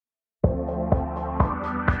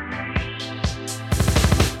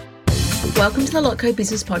Welcome to the Lotco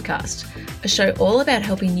Business Podcast, a show all about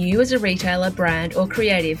helping you as a retailer, brand, or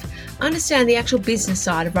creative understand the actual business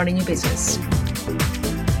side of running your business.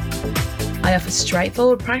 I offer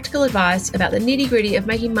straightforward, practical advice about the nitty-gritty of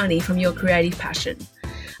making money from your creative passion.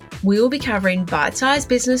 We will be covering bite-sized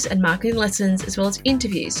business and marketing lessons, as well as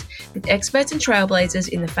interviews with experts and trailblazers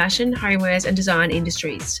in the fashion, homewares, and design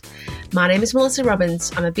industries. My name is Melissa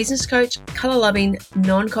Robbins. I'm a business coach, colour-loving,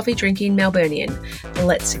 non-coffee drinking Melburnian.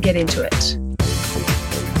 Let's get into it.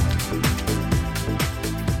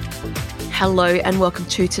 Hello and welcome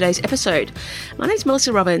to today's episode. My name is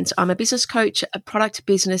Melissa Robbins. I'm a business coach, a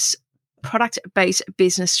product-based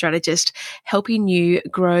business strategist, helping you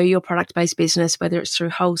grow your product-based business, whether it's through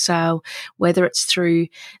wholesale, whether it's through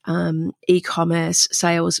e-commerce,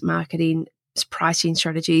 sales, marketing, pricing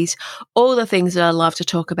strategies, all the things that I love to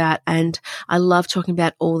talk about. And I love talking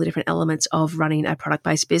about all the different elements of running a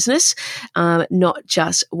product-based business, not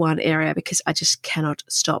just one area, because I just cannot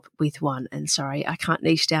stop with one. And sorry, I can't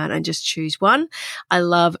niche down and just choose one. I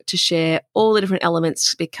love to share all the different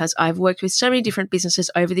elements because I've worked with so many different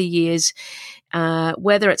businesses over the years,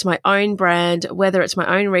 whether it's my own brand, whether it's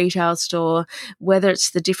my own retail store, whether it's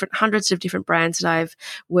the different hundreds of different brands that I've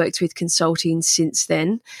worked with consulting since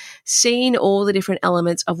then, seeing all the different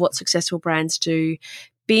elements of what successful brands do,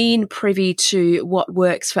 being privy to what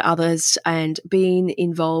works for others, and being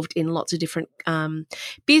involved in lots of different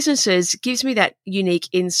businesses gives me that unique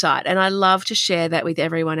insight. And I love to share that with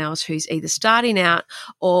everyone else who's either starting out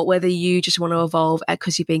or whether you just want to evolve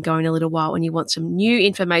because you've been going a little while and you want some new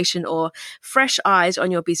information or fresh eyes on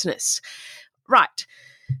your business. Right.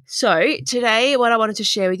 So today, what I wanted to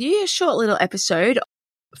share with you, a short little episode,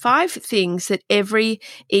 5 things that every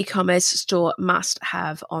e-commerce store must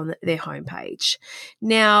have on their homepage.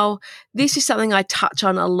 Now, this is something I touch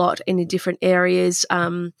on a lot in different areas.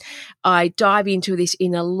 I dive into this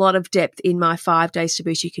in a lot of depth in my 5 Days to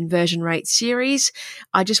Boost Your Conversion Rate series.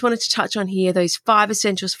 I just wanted to touch on here those 5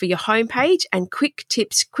 essentials for your homepage and quick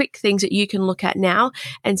tips, quick things that you can look at now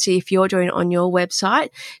and see if you're doing it on your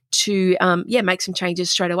website to make some changes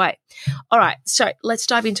straight away. All right, so let's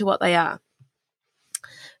dive into what they are.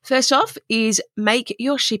 First off is make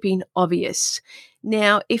your shipping obvious.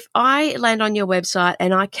 Now, if I land on your website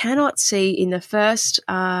and I cannot see in the first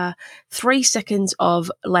 3 seconds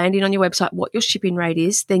of landing on your website what your shipping rate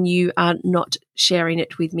is, then you are not sharing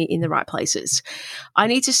it with me in the right places. I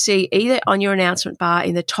need to see either on your announcement bar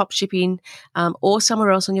in the top shipping or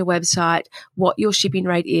somewhere else on your website what your shipping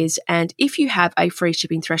rate is. And if you have a free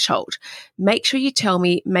shipping threshold, make sure you tell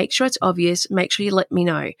me, make sure it's obvious, make sure you let me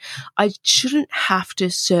know. I shouldn't have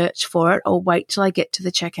to search for it or wait till I get to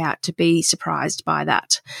the checkout to be surprised by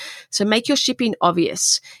that. So make your shipping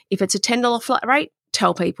obvious. If it's a $10 flat rate,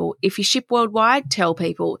 tell people. If you ship worldwide, tell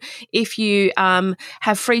people. If you have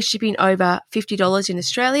free shipping over $50 in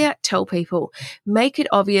Australia, tell people. Make it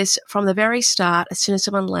obvious from the very start as soon as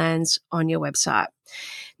someone lands on your website.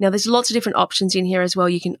 Now, there's lots of different options in here as well.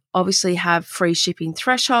 You can obviously have free shipping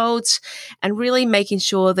thresholds and really making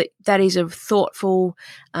sure that that is a thoughtful,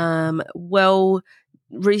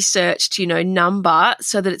 researched, number,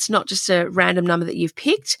 so that it's not just a random number that you've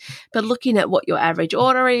picked, but looking at what your average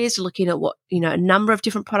order is, looking at what, a number of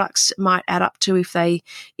different products might add up to if they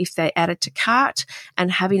add it to cart,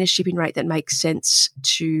 and having a shipping rate that makes sense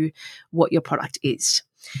to what your product is.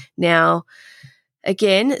 Now,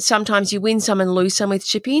 again, sometimes you win some and lose some with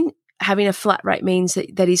shipping. Having a flat rate means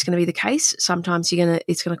that is going to be the case. Sometimes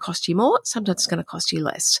it's going to cost you more. Sometimes it's going to cost you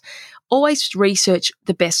less. Always research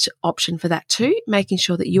the best option for that too, making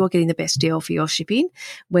sure that you are getting the best deal for your shipping,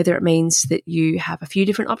 whether it means that you have a few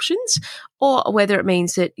different options or whether it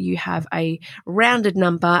means that you have a rounded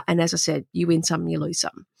number and, as I said, you win some and you lose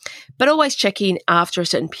some. But always checking after a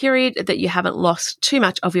certain period that you haven't lost too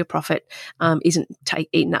much of your profit, isn't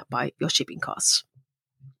eaten up by your shipping costs.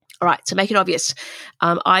 All right, so make it obvious.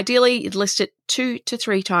 Ideally, list it 2 to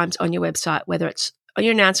 3 times on your website, whether it's on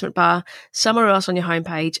your announcement bar, somewhere else on your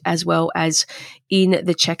homepage, as well as in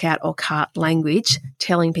the checkout or cart language,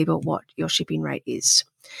 telling people what your shipping rate is.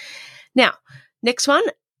 Now, next one,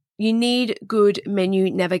 you need good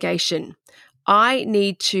menu navigation. I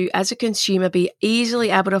need to, as a consumer, be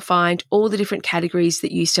easily able to find all the different categories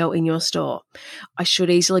that you sell in your store. I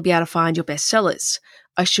should easily be able to find your best sellers.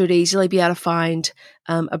 I should easily be able to find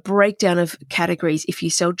a breakdown of categories. If you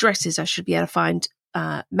sell dresses, I should be able to find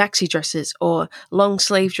maxi dresses or long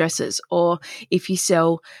sleeve dresses, or if you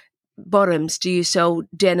sell bottoms? Do you sell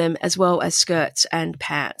denim as well as skirts and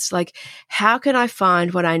pants? Like, how can I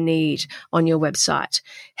find what I need on your website?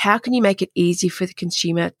 How can you make it easy for the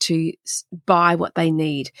consumer to buy what they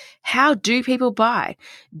need? How do people buy?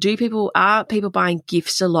 Are people buying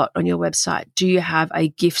gifts a lot on your website? Do you have a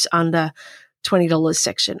gifts under $20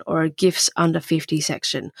 section, or a gifts under 50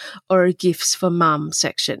 section, or a gifts for mum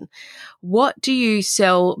section? What do you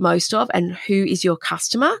sell most of, and who is your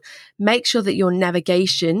customer? Make sure that your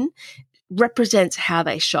navigation represents how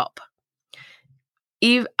they shop.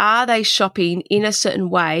 Are they shopping in a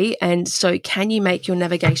certain way? And so can you make your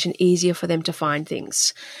navigation easier for them to find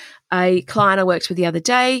things? A client I worked with the other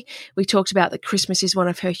day, we talked about that Christmas is one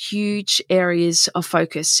of her huge areas of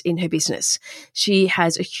focus in her business. She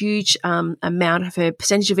has a huge amount of her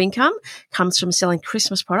percentage of income comes from selling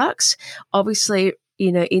Christmas products, obviously,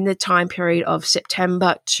 in the time period of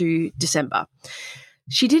September to December.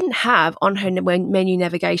 She didn't have on her menu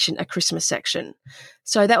navigation a Christmas section.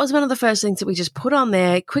 So that was one of the first things that we just put on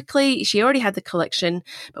there quickly. She already had the collection,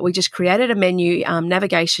 but we just created a menu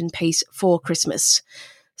navigation piece for Christmas,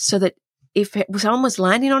 so that if someone was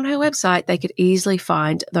landing on her website, they could easily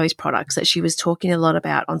find those products that she was talking a lot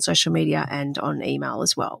about on social media and on email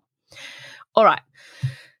as well. All right.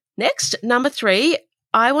 Next, number 3,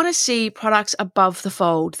 I want to see products above the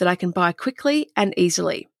fold that I can buy quickly and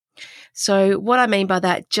easily. So what I mean by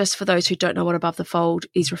that, just for those who don't know what above the fold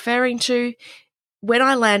is referring to, when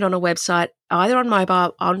I land on a website, either on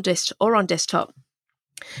mobile, on desktop,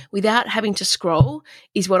 without having to scroll,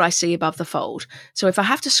 is what I see above the fold. So if I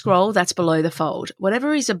have to scroll, that's below the fold.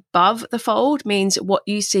 Whatever is above the fold means what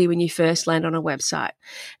you see when you first land on a website.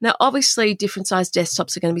 Now, obviously, different size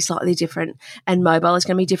desktops are going to be slightly different, and mobile is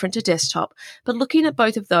going to be different to desktop. But looking at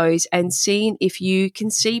both of those and seeing if you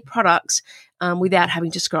can see products without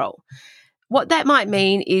having to scroll. What that might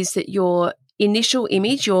mean is that your initial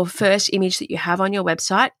image, your first image that you have on your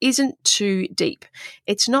website, isn't too deep.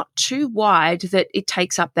 It's not too wide that it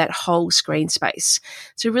takes up that whole screen space.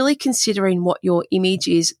 So really considering what your image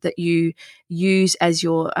is that you use as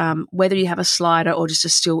your, whether you have a slider or just a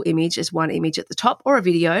still image as one image at the top, or a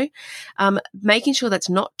video, making sure that's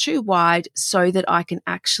not too wide so that I can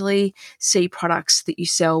actually see products that you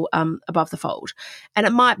sell above the fold. And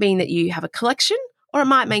it might mean that you have a collection, or it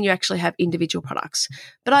might mean you actually have individual products.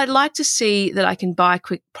 But I'd like to see that I can buy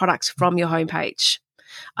quick products from your homepage.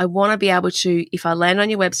 I want to be able to, if I land on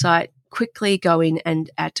your website, quickly go in and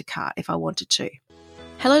add to cart if I wanted to.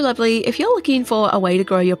 Hello, lovely. If you're looking for a way to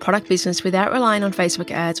grow your product business without relying on Facebook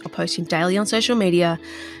ads or posting daily on social media,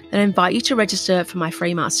 then I invite you to register for my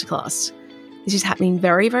free masterclass. This is happening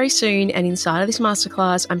very, very soon, and inside of this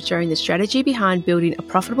masterclass, I'm sharing the strategy behind building a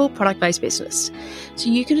profitable product-based business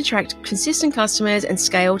so you can attract consistent customers and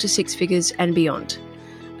scale to 6 figures and beyond.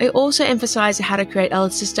 I also emphasize how to create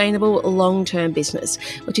a sustainable long-term business,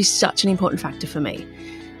 which is such an important factor for me.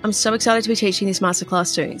 I'm so excited to be teaching this masterclass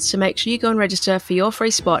soon, so make sure you go and register for your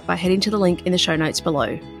free spot by heading to the link in the show notes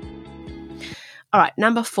below. All right,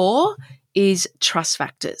 number 4 is trust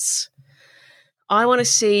factors. I want to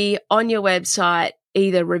see on your website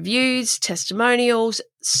either reviews, testimonials,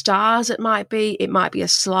 stars it might be a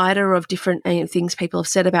slider of different things people have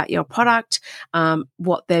said about your product,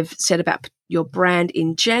 what they've said about your brand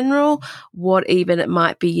in general, what even it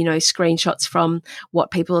might be, screenshots from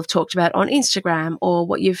what people have talked about on Instagram or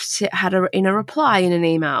what you've had in a reply in an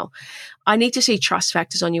email. I need to see trust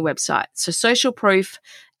factors on your website. So social proof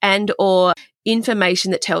and or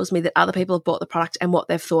information that tells me that other people have bought the product and what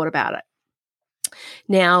they've thought about it.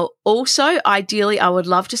 Now, also, ideally, I would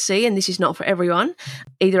love to see, and this is not for everyone,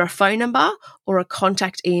 either a phone number or a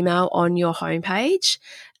contact email on your homepage,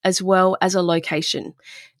 as well as a location.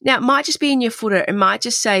 Now, it might just be in your footer. It might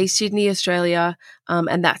just say Sydney, Australia,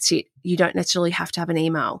 and that's it. You don't necessarily have to have an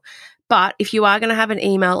email. But if you are going to have an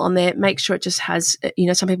email on there, make sure it just has,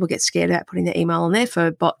 some people get scared about putting their email on there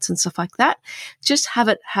for bots and stuff like that. Just have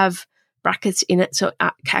it have brackets in it so it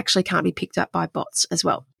actually can't be picked up by bots as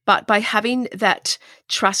well. But by having that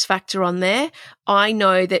trust factor on there, I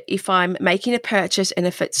know that if I'm making a purchase and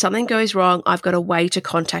if something goes wrong, I've got a way to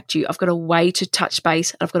contact you. I've got a way to touch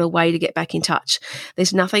base. I've got a way to get back in touch.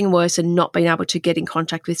 There's nothing worse than not being able to get in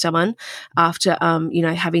contact with someone after,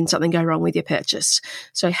 having something go wrong with your purchase.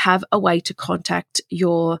 So have a way to contact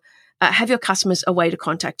have your customers a way to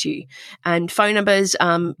contact you. And phone numbers,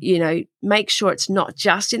 make sure it's not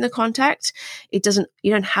just in the contact. You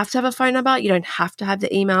don't have to have a phone number. You don't have to have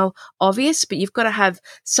the email obvious, but you've got to have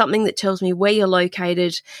something that tells me where you're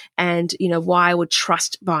located and, why I would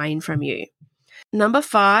trust buying from you. Number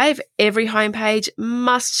 5, every homepage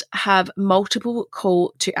must have multiple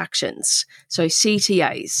call to actions. So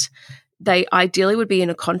CTAs. they ideally would be in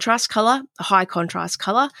a contrast color, a high contrast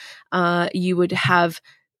color. You would have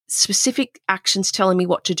specific actions telling me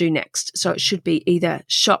what to do next. So it should be either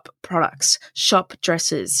shop products, shop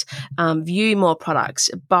dresses, view more products,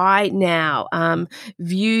 buy now,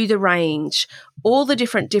 view the range, all the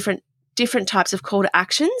different types of call to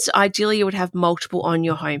actions. Ideally, you would have multiple on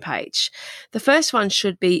your homepage. The first one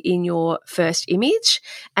should be in your first image.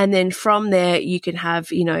 And then from there, you can have,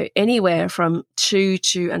 anywhere from 2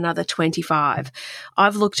 to another 25.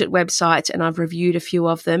 I've looked at websites and I've reviewed a few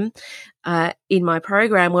of them in my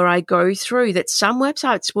program where I go through that some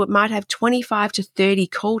websites might have 25 to 30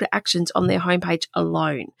 call to actions on their homepage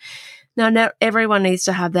alone. Now, not everyone needs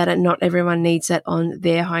to have that and not everyone needs that on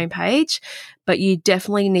their homepage, but you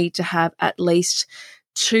definitely need to have at least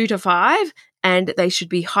 2 to 5, and they should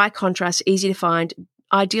be high contrast, easy to find.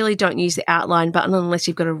 Ideally, don't use the outline button unless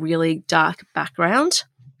you've got a really dark background.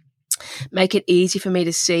 Make it easy for me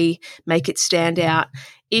to see, make it stand out.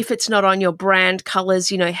 If it's not on your brand colors,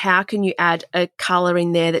 how can you add a color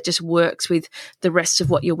in there that just works with the rest of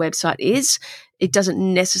what your website is? It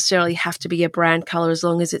doesn't necessarily have to be a brand color as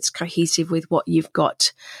long as it's cohesive with what you've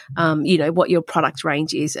got, what your product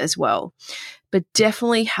range is as well. But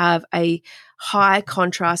definitely have a high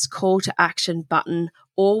contrast call to action button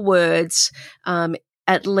or words,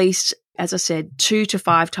 at least, as I said, 2 to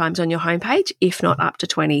 5 times on your homepage, if not up to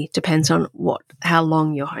 20, depends on how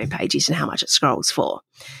long your homepage is and how much it scrolls for.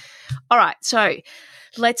 All right, so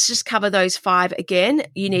let's just cover those 5 again.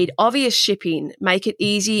 You need obvious shipping. Make it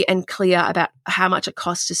easy and clear about how much it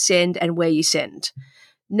costs to send and where you send.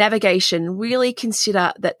 Navigation, really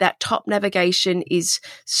consider that top navigation is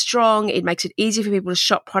strong. It makes it easy for people to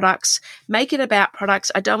shop products. Make it about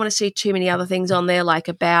products. I don't want to see too many other things on there like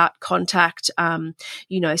about, contact,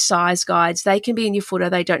 size guides. They can be in your footer.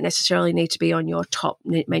 They don't necessarily need to be on your top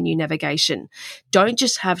menu navigation. Don't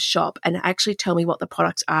just have shop, and actually tell me what the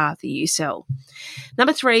products are that you sell.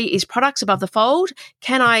 Number 3 is products above the fold.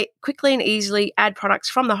 Can I quickly and easily add products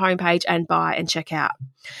from the homepage and buy and check out?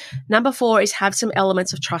 Number 4 is have some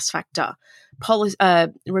elements of trust factor,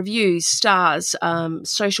 reviews, stars,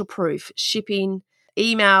 social proof, shipping,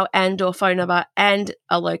 email and or phone number, and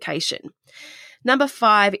a location. Number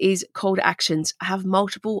 5 is call to actions. Have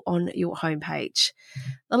multiple on your homepage.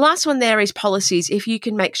 The last one there is policies. If you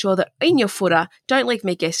can make sure that in your footer, don't leave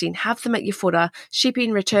me guessing, have them at your footer,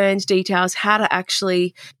 shipping, returns, details, how to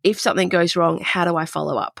actually, if something goes wrong, how do I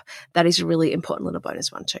follow up? That is a really important little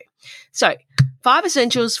bonus one too. So 5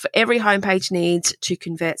 essentials for every homepage needs to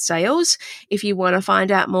convert sales. If you want to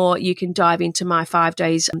find out more, you can dive into my 5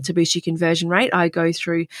 days to boost your conversion rate. I go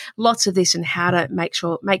through lots of this and how to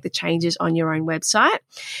make the changes on your own website.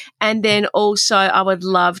 And then also I would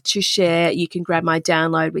love to share, you can grab my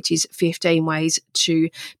download, which is 15 ways to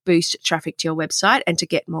boost traffic to your website and to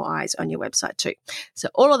get more eyes on your website too. So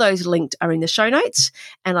all of those linked are in the show notes,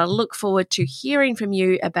 and I look forward to hearing from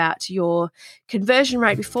you about your conversion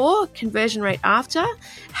rate before, conversion rate after,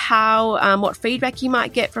 what feedback you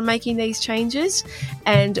might get from making these changes,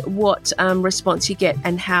 and what response you get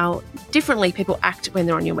and how differently people act when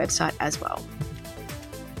they're on your website as well.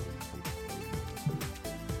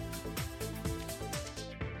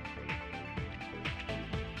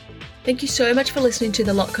 Thank you so much for listening to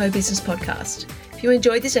the Lotco Business Podcast. If you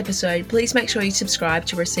enjoyed this episode, please make sure you subscribe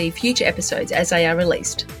to receive future episodes as they are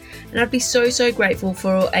released. And I'd be so grateful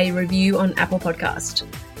for a review on Apple Podcast.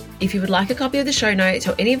 If you would like a copy of the show notes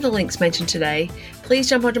or any of the links mentioned today, please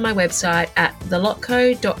jump onto my website at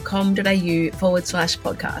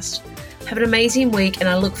thelotco.com.au/podcast. Have an amazing week, and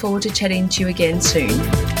I look forward to chatting to you again soon.